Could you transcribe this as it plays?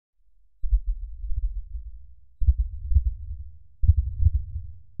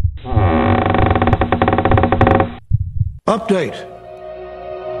Update.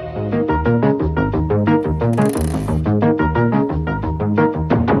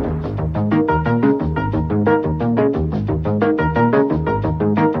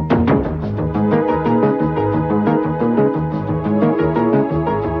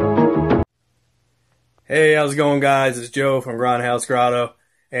 Hey, how's it going, guys? It's Joe from GROTTO,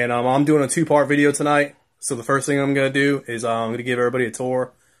 and I'm doing a two-part video tonight. So the first thing I'm going to do is I'm going to give everybody a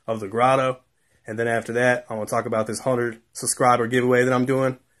tour of the grotto, and then after that, I'm going to talk about this 100 subscriber giveaway that I'm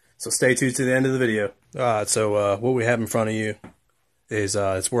doing. So stay tuned to the end of the video. Alright, so what we have in front of you is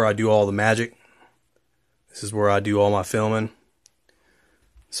it's where I do all the magic. This is where I do all my filming.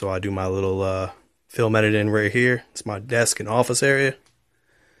 So I do my little film editing right here. It's my desk and office area,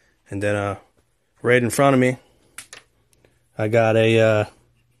 and then right in front of me, I got a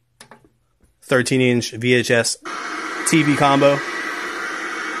 13-inch VHS TV combo.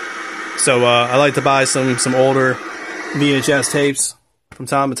 So I like to buy some older VHS tapes from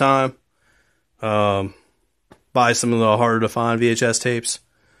time to time. Buy some of the harder to find VHS tapes.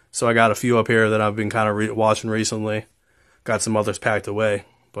 So I got a few up here that I've been kind of watching recently. Got some others packed away,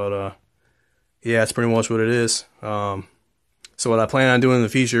 but yeah, that's pretty much what it is. So what I plan on doing in the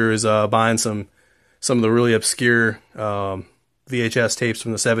future is buying some of the really obscure VHS tapes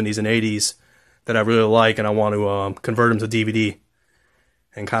from the 70s and 80s that I really like, and I want to convert them to DVD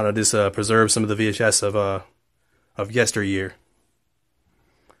and kind of just preserve some of the VHS of yesteryear.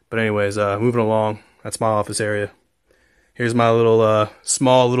 But anyways, moving along, that's my office area. Here's my little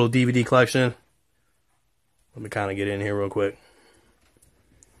small little DVD collection. Let me kind of get in here real quick.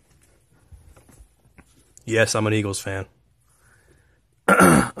 Yes, I'm an Eagles fan.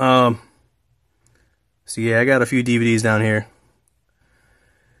 So yeah, I got a few DVDs down here.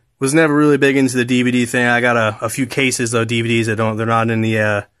 Was never really big into the DVD thing. I got a few cases of DVDs that they're not in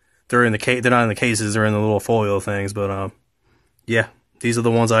the they're not in the cases, they're in the little foil things, but yeah, these are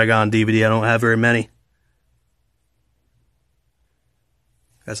the ones I got on DVD. I don't have very many.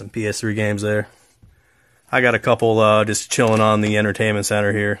 Got some PS3 games there. I got a couple just chilling on the entertainment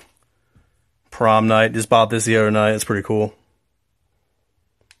center here. Prom night, just bought this the other night. It's pretty cool.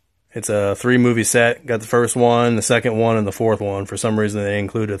 It's a 3-movie set. Got the first one, the second one, and the fourth one. For some reason, they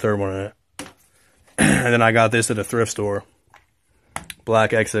included a third one in it. And then I got this at a thrift store.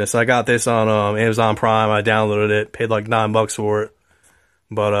 Black Exodus. I got this on Amazon Prime. I downloaded it. Paid like $9 for it.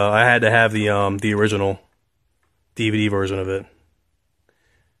 But I had to have the original DVD version of it.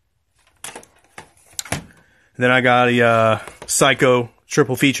 And then I got a Psycho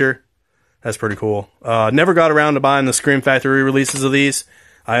triple feature. That's pretty cool. Never got around to buying the Scream Factory releases of these.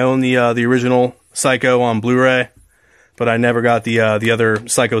 I own the original Psycho on Blu-ray, but I never got the other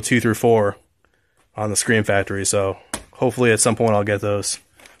Psycho 2 through 4 on the Scream Factory, so hopefully at some point I'll get those.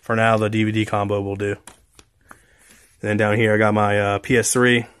 For now, the DVD combo will do. And then down here I got my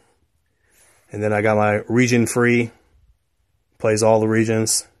PS3, and then I got my region-free, plays all the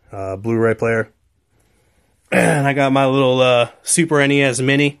regions, Blu-ray player. And I got my little Super NES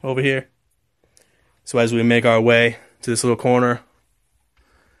Mini over here. So as we make our way to this little corner,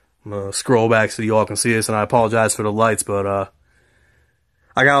 I'm going to scroll back so you all can see this, and I apologize for the lights, but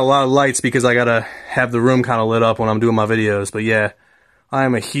I got a lot of lights because I got to have the room kind of lit up when I'm doing my videos. But yeah, I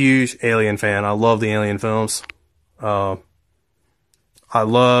am a huge Alien fan. I love the Alien films. I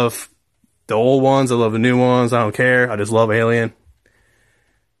love the old ones. I love the new ones. I don't care. I just love Alien.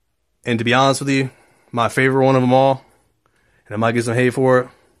 And to be honest with you, my favorite one of them all, and I might get some hate for it,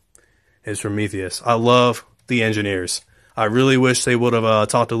 is Prometheus. I love the engineers. I really wish they would have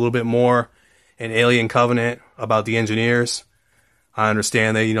talked a little bit more in Alien Covenant about the engineers. I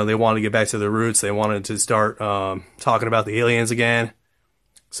understand that, you know, they wanted to get back to their roots. They wanted to start talking about the aliens again.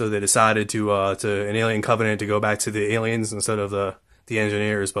 So they decided to in Alien Covenant to go back to the aliens instead of the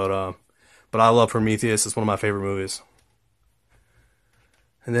engineers. But I love Prometheus. It's one of my favorite movies.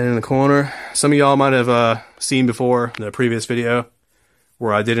 And then in the corner, some of y'all might have seen before in the previous video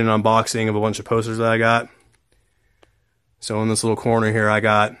where I did an unboxing of a bunch of posters that I got. So in this little corner here, I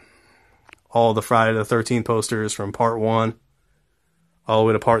got all the Friday the 13th posters from part 1 all the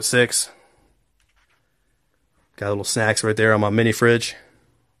way to part 6. Got little snacks right there on my mini fridge.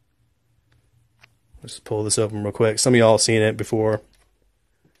 Let's pull this open real quick. Some of y'all have seen it before.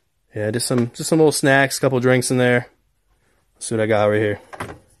 Yeah, just some little snacks, couple drinks in there. Let's see what I got right here.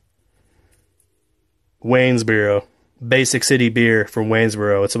 Waynesboro. Basic City beer from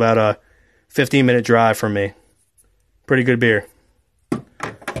Waynesboro. It's about a 15-minute drive from me. Pretty good beer.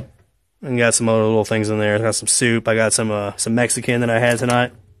 And got some other little things in there. I got some soup. I got some Mexican that I had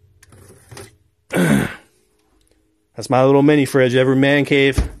tonight. That's my little mini fridge. Every man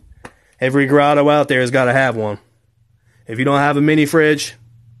cave Every grotto out there has got to have one. If you don't have a mini fridge,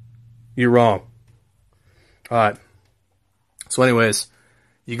 you're wrong. Alright. So anyways,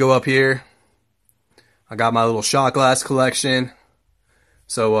 you go up here. I got my little shot glass collection.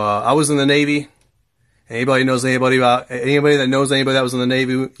 So I was in the Navy. Anybody that knows anybody that was in the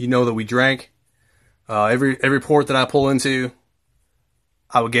Navy, you know that we drank. Every port that I pull into,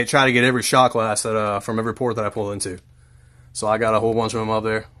 I would try to get every shot glass from every port that I pull into. So I got a whole bunch of them up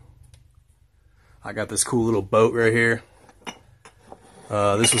there. I got this cool little boat right here.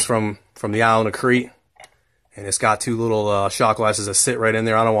 This was from the island of Crete, and it's got two little shot glasses that sit right in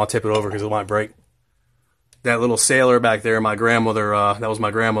there. I don't want to tip it over because it might break. That little sailor back there, my grandmother, that was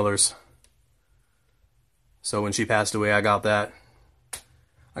my grandmother's. So when she passed away, I got that.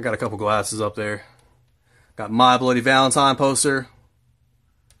 I got a couple glasses up there. Got My Bloody Valentine poster.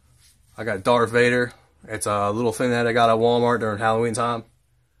 I got Darth Vader. It's a little thing that I got at Walmart during Halloween time.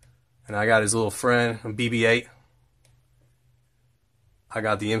 And I got his little friend, BB-8. I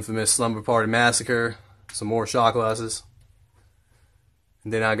got the infamous Slumber Party Massacre. Some more shot glasses.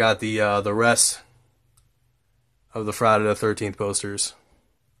 And then I got the rest of the Friday the 13th posters.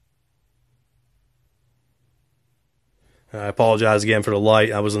 I apologize again for the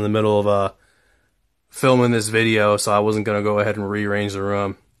light. I was in the middle of filming this video, so I wasn't going to go ahead and rearrange the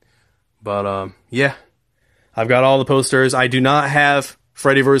room. But yeah, I've got all the posters. I do not have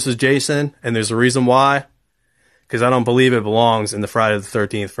Freddy vs. Jason, and there's a reason why. Because I don't believe it belongs in the Friday the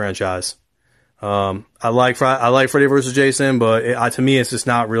 13th franchise. I like Freddy vs. Jason, but to me, it's just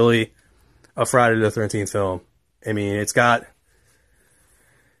not really a Friday the 13th film. I mean, it's got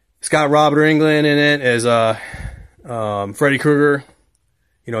Robert Englund in it as Freddy Krueger.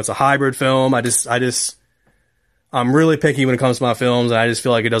 You know, it's a hybrid film. I'm really picky when it comes to my films, and I just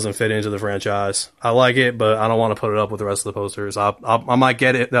feel like it doesn't fit into the franchise. I like it, but I don't want to put it up with the rest of the posters. I might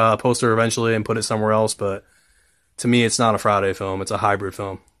get it poster eventually and put it somewhere else, but to me, it's not a Friday film. It's a hybrid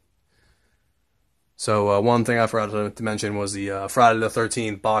film. So one thing I forgot to mention was the Friday the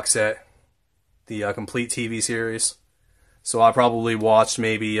 13th box set, the complete TV series. So I probably watched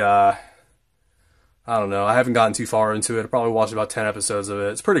maybe, I don't know, I haven't gotten too far into it. I probably watched about 10 episodes of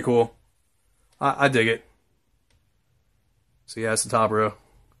it. It's pretty cool. I dig it. So yeah, it's the top row.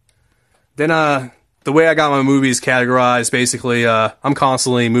 Then the way I got my movies categorized, basically, I'm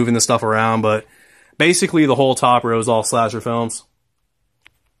constantly moving the stuff around, but basically the whole top row is all slasher films.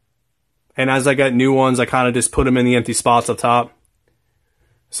 And as I get new ones, I kind of just put them in the empty spots up top.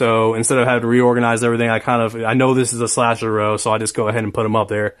 So instead of having to reorganize everything, I know this is a slasher row, so I just go ahead and put them up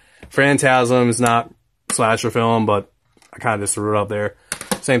there. Phantasm is not slasher film, but I kind of just threw it up there.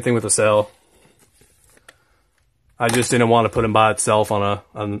 Same thing with The Cell. I just didn't want to put them by itself on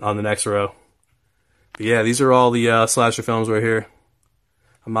the next row. But yeah, these are all the slasher films right here.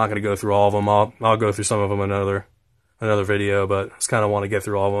 I'm not going to go through all of them. I'll go through some of them in another video, but I just kind of want to get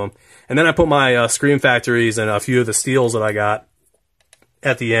through all of them. And then I put my Scream Factories and a few of the steals that I got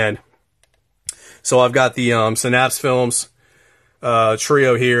at the end. So I've got the Synapse Films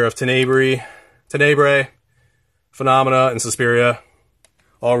trio here of Tenebrae, Phenomena, and Suspiria.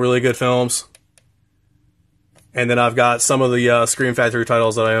 All really good films. And then I've got some of the Scream Factory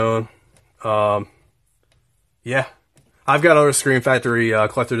titles that I own. Yeah. I've got other Scream Factory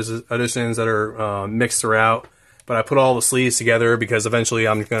collector's editions that are mixed throughout. But I put all the sleeves together because eventually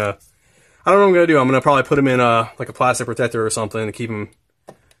I don't know what I'm going to do. I'm going to probably put them in like a plastic protector or something to keep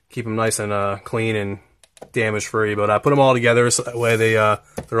them nice and clean and damage free. But I put them all together so that way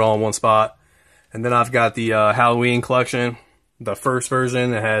they're all in one spot. And then I've got the Halloween collection, the first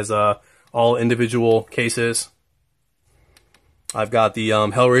version that has all individual cases. I've got the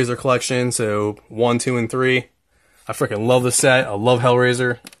Hellraiser collection, so 1, 2, and 3. I freaking love the set. I love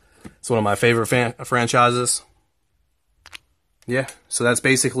Hellraiser. It's one of my favorite franchises. Yeah, so that's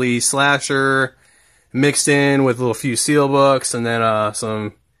basically slasher mixed in with a little few seal books, and then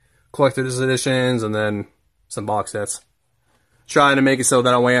some collector's editions, and then some box sets. Trying to make it so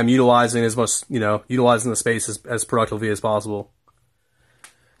that way I'm utilizing as much, utilizing the space as productively as possible.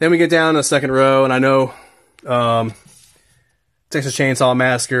 Then we get down to the second row, and I know Texas Chainsaw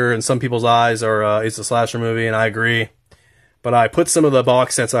Massacre in some people's eyes it's a slasher movie, and I agree. But I put some of the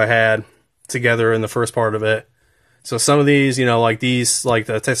box sets I had together in the first part of it. So some of these, like the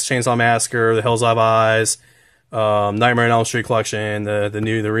Texas Chainsaw Massacre, the Hills Have Eyes, Nightmare on Elm Street collection,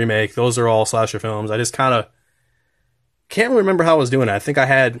 the remake, those are all slasher films. I just kind of can't really remember how I was doing it. I think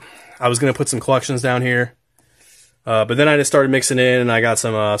I was going to put some collections down here. But then I just started mixing in, and I got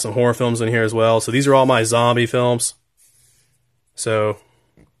some horror films in here as well. So these are all my zombie films. So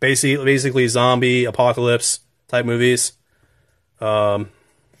basically zombie apocalypse type movies.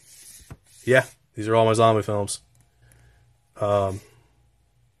 yeah, these are all my zombie films.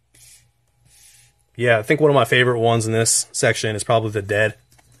 Yeah, I think one of my favorite ones in this section is probably The Dead.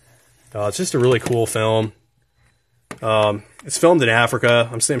 It's just a really cool film. It's filmed in Africa.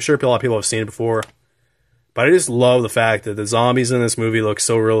 I'm sure a lot of people have seen it before. But I just love the fact that the zombies in this movie look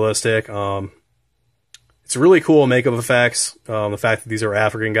so realistic. It's really cool makeup effects. The fact that these are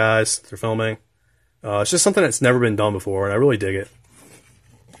African guys they're filming. It's just something that's never been done before, and I really dig it.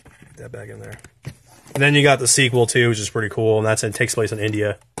 Get that back in there. And then you got the sequel, too, which is pretty cool, and it takes place in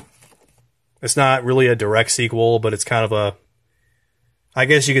India. It's not really a direct sequel, but it's kind of a... I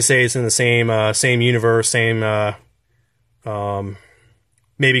guess you could say it's in the same universe, same...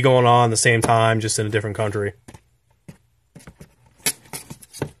 maybe going on at the same time, just in a different country.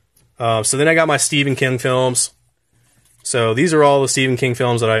 So then I got my Stephen King films. So these are all the Stephen King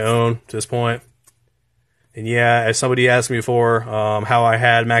films that I own to this point. And yeah, as somebody asked me before, how I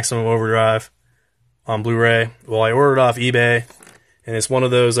had Maximum Overdrive on Blu-ray. Well, I ordered off eBay, and it's one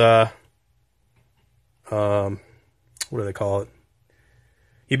of those, what do they call it?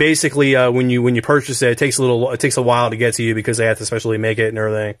 You basically, when you purchase it, it takes a while to get to you because they have to specially make it and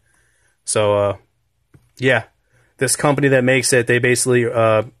everything. So, yeah, this company that makes it, they basically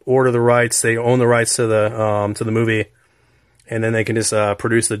order the rights, they own the rights to the movie, and then they can just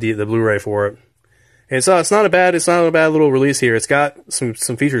produce the Blu-ray for it. And it's not a bad little release here. It's got some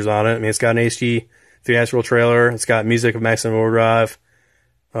features on it. I mean, it's got an HD theatrical trailer. It's got music of Maximum Overdrive,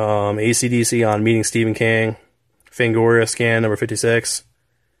 AC/DC on Meeting Stephen King, Fangoria scan number 56.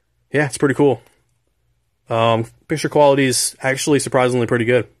 Yeah, it's pretty cool. Picture quality is actually surprisingly pretty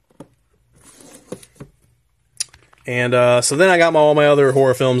good. And so then I got all my other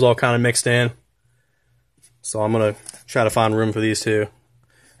horror films all kind of mixed in. So I'm going to try to find room for these too.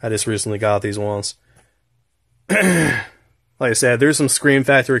 I just recently got these ones. Like I said, there's some Scream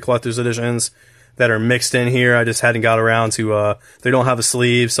Factory Collector's Editions that are mixed in here. I just hadn't got around to... they don't have a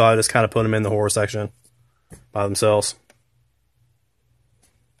sleeve, so I just kind of put them in the horror section by themselves.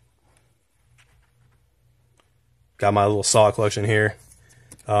 Got my little Saw collection here.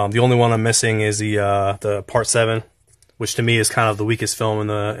 The only one I'm missing is the Part 7, which to me is kind of the weakest film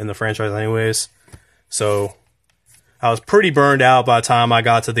in the franchise anyways. So I was pretty burned out by the time I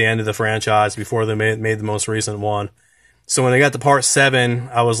got to the end of the franchise before they made the most recent one. So when they got to Part 7,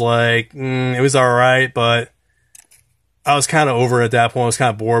 I was like, it was alright, but I was kind of over it at that point. I was kind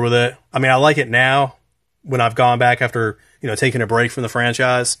of bored with it. I mean, I like it now when I've gone back after, taking a break from the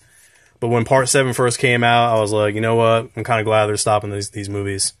franchise. But when Part 7 first came out, I was like, you know what? I'm kind of glad they're stopping these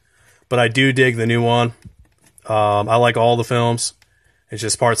movies. But I do dig the new one. I like all the films. It's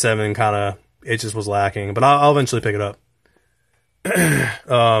just Part 7 it just was lacking. But I'll eventually pick it up.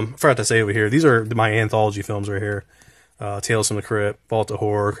 I forgot to say over here, these are my anthology films right here. Tales from the Crypt, Vault of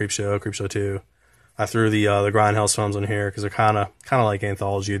Horror, Creepshow 2. I threw the Grindhouse films in here because they're kind of like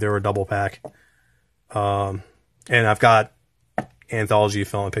anthology. They were a double pack. And I've got anthology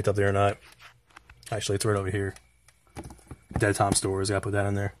film I picked up the other night. Actually, it's right over here. Dead Tom Stories. Gotta put that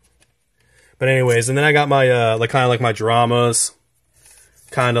in there. But anyways, and then I got my kind of like my dramas.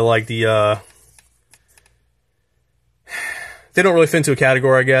 Kind of like the they don't really fit into a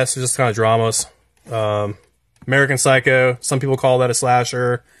category, I guess. They're just kind of dramas. American Psycho. Some people call that a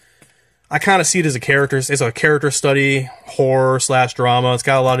slasher. I kind of see it as it's a character study, horror / drama. It's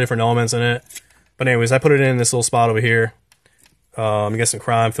got a lot of different elements in it. But anyways, I put it in this little spot over here. You got some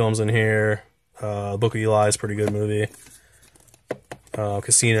crime films in here. Book of Eli is a pretty good movie.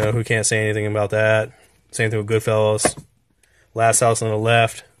 Casino, who can't say anything about that. Same thing with Goodfellas. Last House on the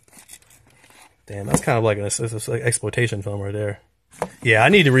Left. Damn, that's kind of like an exploitation film right there. Yeah, I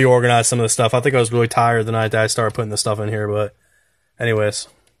need to reorganize some of the stuff. I think I was really tired the night that I started putting the stuff in here, but anyways.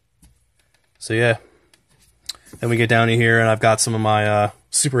 So yeah. Then we get down to here, and I've got some of my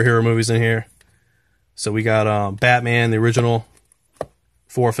superhero movies in here. So we got Batman, the original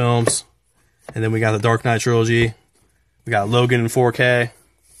 4 films. And then we got the Dark Knight trilogy. We got Logan in 4K.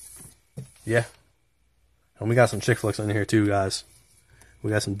 Yeah. And we got some chick flicks in here too, guys. We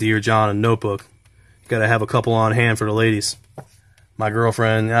got some Dear John and Notebook. Gotta have a couple on hand for the ladies. My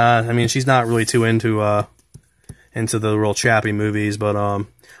girlfriend, I mean, she's not really too into the real chappy movies, but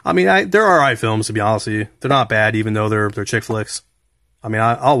I mean, they're alright films, to be honest with you. They're not bad, even though they're chick flicks. I mean,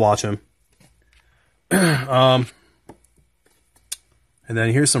 I'll watch them. And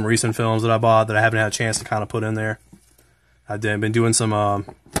then here's some recent films that I bought that I haven't had a chance to kind of put in there. I've been doing some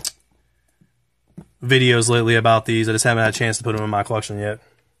videos lately about these. I just haven't had a chance to put them in my collection yet.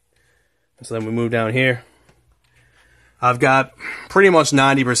 So then we move down here. I've got pretty much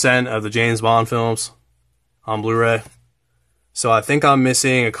 90% of the James Bond films on Blu-ray. So I think I'm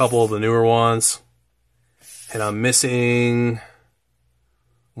missing a couple of the newer ones. And I'm missing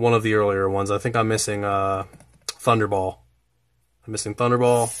one of the earlier ones. I think I'm missing Thunderball. I'm missing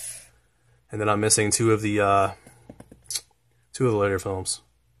Thunderball. And then I'm missing two of the later films.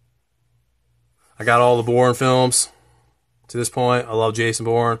 I got all the Bourne films to this point. I love Jason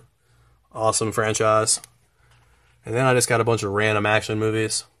Bourne. Awesome franchise. And then I just got a bunch of random action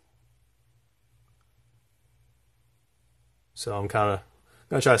movies. So I'm kind of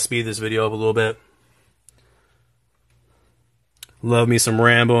going to try to speed this video up a little bit. Love me some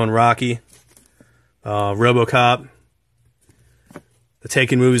Rambo and Rocky. RoboCop. The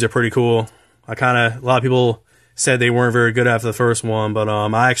Taken movies are pretty cool. A lot of people said they weren't very good after the first one, but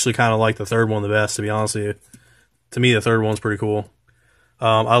I actually kind of like the third one the best, to be honest with you. To me, the third one's pretty cool.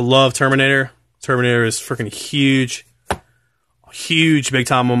 I love Terminator. Terminator is freaking huge. Huge, big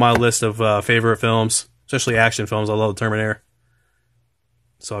time on my list of favorite films, especially action films. I love Terminator.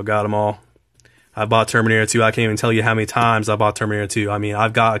 So I've got them all. I bought Terminator 2. I can't even tell you how many times I bought Terminator 2. I mean,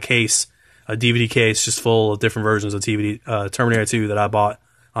 I've got a DVD case just full of different versions of Terminator 2 that I bought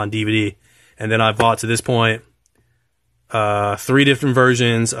on DVD. And then I bought, to this point, 3 different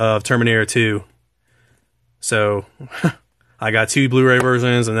versions of Terminator 2. So I got 2 Blu-ray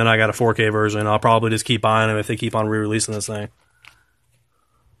versions, and then I got a 4K version. I'll probably just keep buying them if they keep on re-releasing this thing.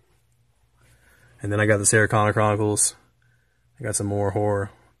 And then I got the Sarah Connor Chronicles. I got some more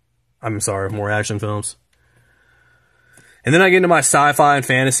more action films. And then I get into my sci-fi and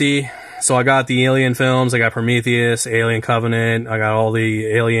fantasy. So I got the Alien films. I got Prometheus, Alien Covenant. I got all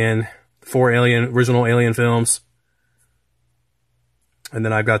the original Alien films. And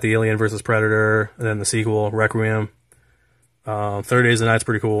then I've got the Alien vs. Predator, and then the sequel, Requiem. 30 Days a Night's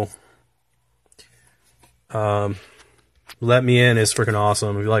pretty cool. Let Me In is freaking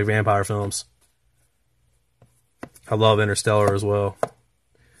awesome if you like vampire films. I love Interstellar as well.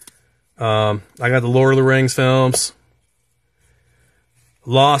 I got the Lord of the Rings films.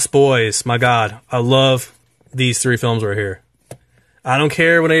 Lost Boys, my God. I love these 3 films right here. I don't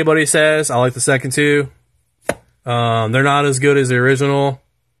care what anybody says. I like the second 2. They're not as good as the original,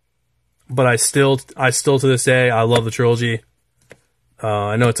 but I still to this day, I love the trilogy.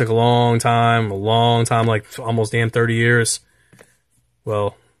 I know it took a long time, like almost damn 30 years.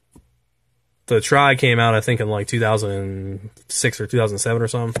 Well, the Try came out, I think, in like 2006 or 2007 or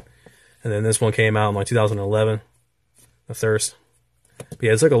something. And then this one came out in like 2011. The Thirst. But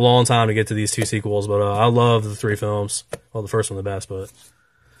yeah, it took a long time to get to these 2 sequels, but I love the 3 films. Well, the first one the best,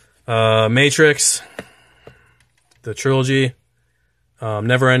 but Matrix, the trilogy,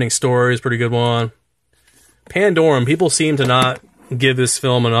 Never Ending Story is a pretty good one. Pandorum, people seem to not give this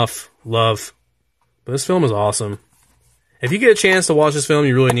film enough love, but this film is awesome. If you get a chance to watch this film,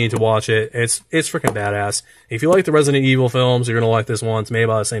 you really need to watch it. It's freaking badass. If you like the Resident Evil films, you're gonna like this one. It's made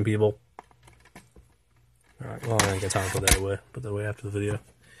by the same people. Alright, well, I ain't got time to put that away. Put that away after the video.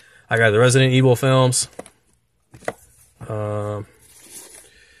 I got the Resident Evil films. Then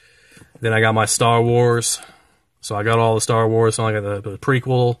I got my Star Wars. So I got all the Star Wars. So I got the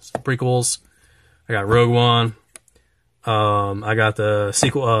prequels. I got Rogue One. I got the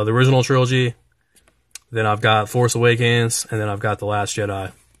sequel, the original trilogy. Then I've got Force Awakens, and then I've got The Last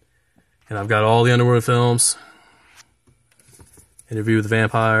Jedi. And I've got all the Underworld films. Interview with the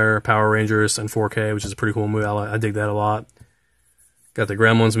Vampire, Power Rangers, and 4K, which is a pretty cool movie. I dig that a lot. Got the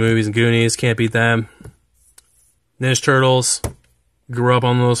Gremlins movies and Goonies, can't beat them. Ninja Turtles, grew up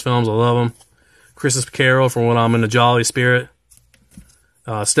on those films, I love them. Christmas Carol for when I'm in a jolly spirit.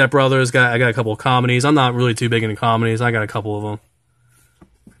 Step Brothers, I got a couple of comedies. I'm not really too big into comedies. I got a couple of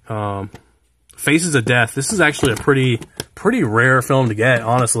them. Faces of Death. This is actually a pretty rare film to get,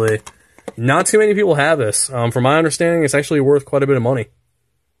 honestly. Not too many people have this. From my understanding, it's actually worth quite a bit of money.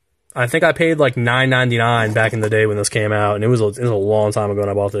 I think I paid like $9.99 back in the day when this came out, and it was a long time ago when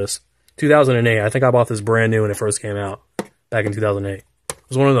I bought this. 2008. I think I bought this brand new when it first came out, back in 2008. It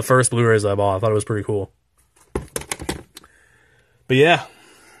was one of the first Blu-rays I bought. I thought it was pretty cool. But yeah.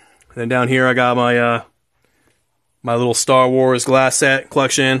 And then down here I got my my little Star Wars glass set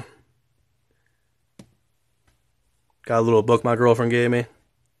collection. Got a little book my girlfriend gave me.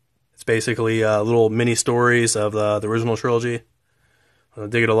 It's basically little mini stories of the original trilogy. I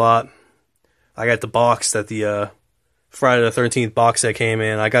dig it a lot. I got the box that the Friday the 13th box set came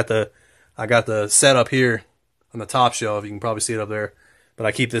in. I got the set up here on the top shelf. You can probably see it up there. But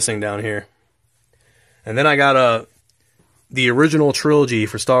I keep this thing down here. And then I got the original trilogy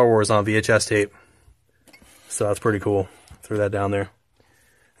for Star Wars on VHS tape. So that's pretty cool. Threw that down there.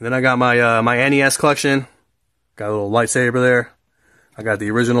 And then I got my my NES collection. Got a little lightsaber there. I got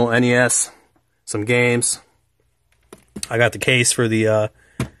the original NES, some games. I got the case for the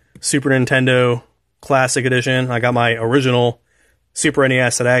Super Nintendo Classic Edition. I got my original Super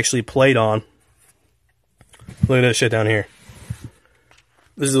NES that I actually played on. Look at this shit down here.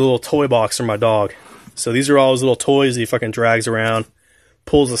 This is a little toy box for my dog. So these are all his little toys that he fucking drags around,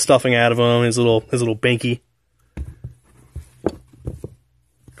 pulls the stuffing out of him, his little binky.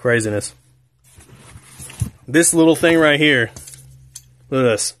 Craziness. This little thing right here, look at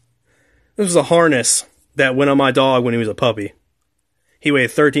this. This was a harness that went on my dog when he was a puppy. He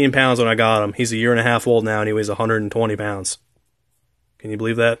weighed 13 pounds when I got him. He's a 1.5 years old now and he weighs 120 pounds. Can you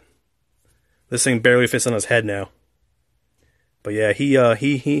believe that? This thing barely fits on his head now. But yeah,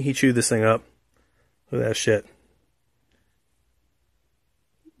 he chewed this thing up. Look at that shit.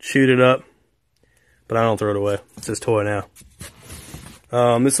 Chewed it up. But I don't throw it away. It's his toy now.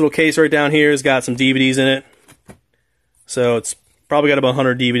 This little case right down here has got some DVDs in it. So it's probably got about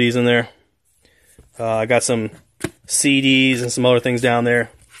 100 DVDs in there. I got some CDs and some other things down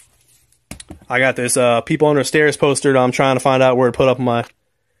there. I got this People Under Stairs poster that I'm trying to find out where to put up in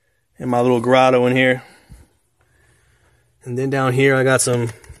my little grotto in here. And then down here I got some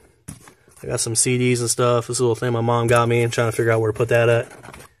CDs and stuff. This little thing my mom got me. I'm trying to figure out where to put that at.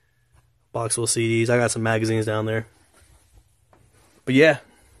 Box full of CDs. I got some magazines down there. But yeah,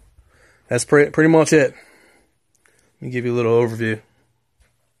 that's pretty much it. Let me give you a little overview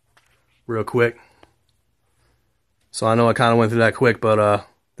real quick. So I know I kind of went through that quick, but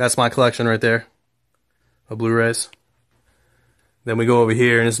that's my collection right there of Blu-rays. Then we go over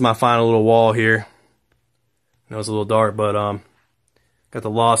here, and this is my final little wall here. I know it's a little dark, but got the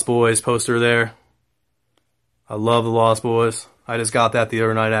Lost Boys poster there. I love the Lost Boys. I just got that the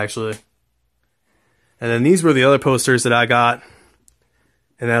other night, actually. And then these were the other posters that I got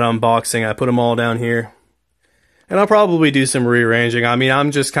in that unboxing. I put them all down here. And I'll probably do some rearranging. I mean,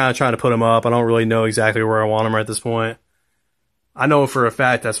 I'm just kind of trying to put them up. I don't really know exactly where I want them at this point. I know for a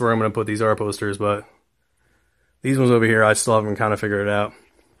fact that's where I'm going to put these art posters, but these ones over here, I still haven't kind of figured it out.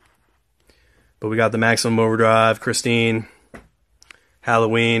 But we got the Maximum Overdrive, Christine,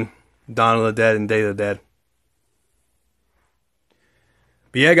 Halloween, Dawn of the Dead, and Day of the Dead.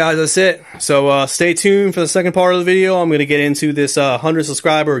 But yeah, guys, that's it. So stay tuned for the second part of the video. I'm going to get into this 100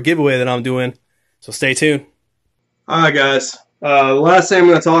 subscriber giveaway that I'm doing. So stay tuned. Alright, guys. The last thing I'm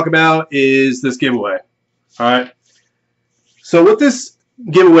going to talk about is this giveaway. Alright. So what this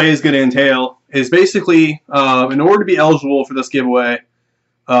giveaway is going to entail is basically, in order to be eligible for this giveaway,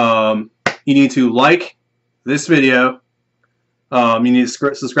 you need to like this video, you need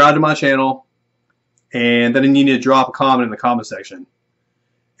to subscribe to my channel, and then you need to drop a comment in the comment section.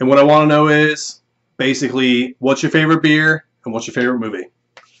 And what I want to know is, basically, what's your favorite beer and what's your favorite movie?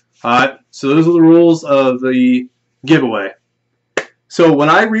 Alright, so those are the rules of the giveaway. So when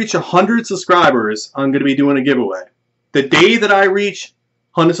I reach 100 subscribers, I'm going to be doing a giveaway. The day that I reach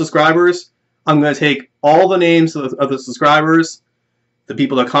 100 subscribers, I'm going to take all the names of the subscribers, the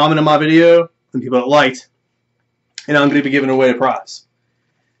people that commented on my video, and people that liked, and I'm going to be giving away a prize.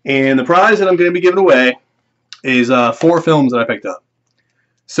 And the prize that I'm going to be giving away is 4 films that I picked up.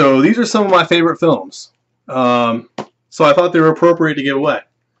 So these are some of my favorite films. So I thought they were appropriate to give away.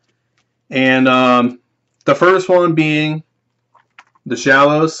 And the first one being The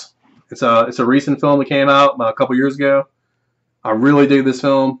Shallows. It's a recent film that came out about a couple years ago. I really dig this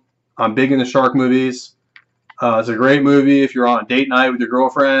film. I'm big into shark movies. It's a great movie if you're on a date night with your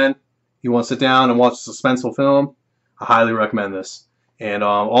girlfriend. You want to sit down and watch a suspenseful film. I highly recommend this. And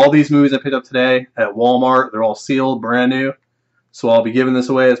all these movies I picked up today at Walmart, they're all sealed, brand new. So I'll be giving this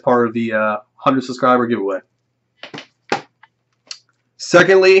away as part of the 100 subscriber giveaway.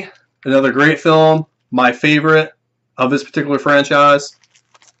 Secondly, another great film, my favorite of this particular franchise,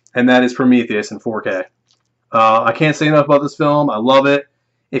 and that is Prometheus in 4K. I can't say enough about this film. I love it.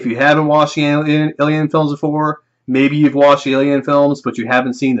 If you haven't watched the Alien films before, maybe you've watched the Alien films, but you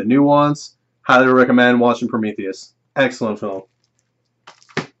haven't seen the new ones, highly recommend watching Prometheus. Excellent film.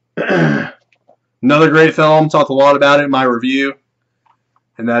 Another great film, talked a lot about it in my review,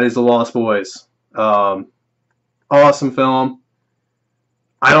 and that is The Lost Boys. Awesome film.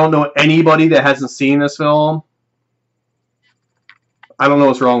 I don't know anybody that hasn't seen this film. I don't know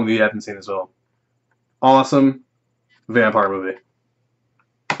what's wrong with you if you haven't seen this film. Awesome vampire movie.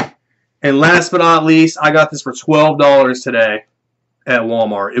 And last but not least, I got this for $12 today at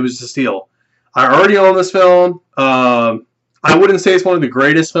Walmart. It was a steal. I already own this film. I wouldn't say it's one of the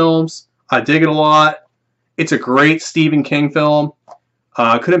greatest films. I dig it a lot. It's a great Stephen King film.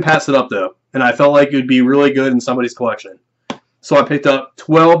 I couldn't pass it up, though. And I felt like it would be really good in somebody's collection. So I picked up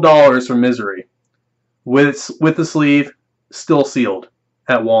 $12 from Misery. With the sleeve, still sealed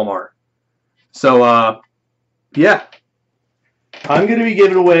at Walmart. So, yeah. I'm going to be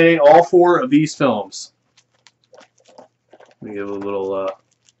giving away all 4 of these films. Let me give a little,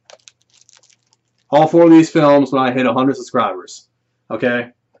 all 4 of these films when I hit 100 subscribers.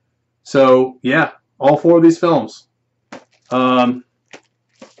 Okay? So, yeah, all 4 of these films. So,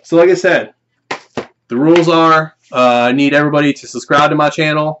 like I said, the rules are, I need everybody to subscribe to my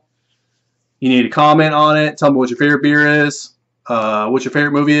channel. You need to comment on it, tell me what your favorite beer is, what your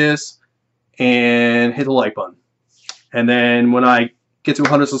favorite movie is, and hit the like button. And then when I get to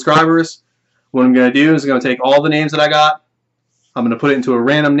 100 subscribers, what I'm going to do is I'm going to take all the names that I got, I'm going to put it into a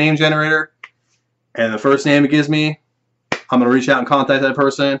random name generator, and the first name it gives me, I'm going to reach out and contact that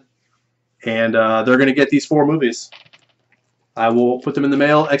person, and they're going to get these 4 movies. I will put them in the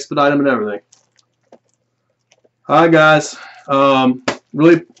mail, expedite them, and everything. Alright, guys.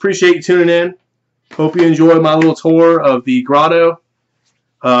 Really appreciate you tuning in. Hope you enjoyed my little tour of the Grotto.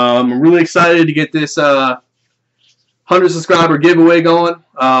 I'm really excited to get this 100 subscriber giveaway going.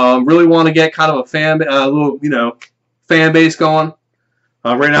 Really want to get kind of a little fan base going.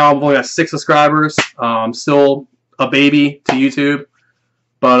 Right now I've only got 6 subscribers. I'm still a baby to YouTube,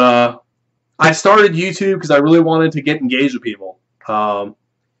 but I started YouTube because I really wanted to get engaged with people, and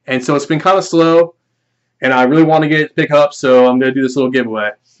so it's been kind of slow, and I really want to get it to pick up, so I'm going to do this little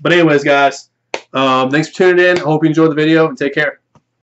giveaway. But anyways, guys, thanks for tuning in. I hope you enjoyed the video, and take care.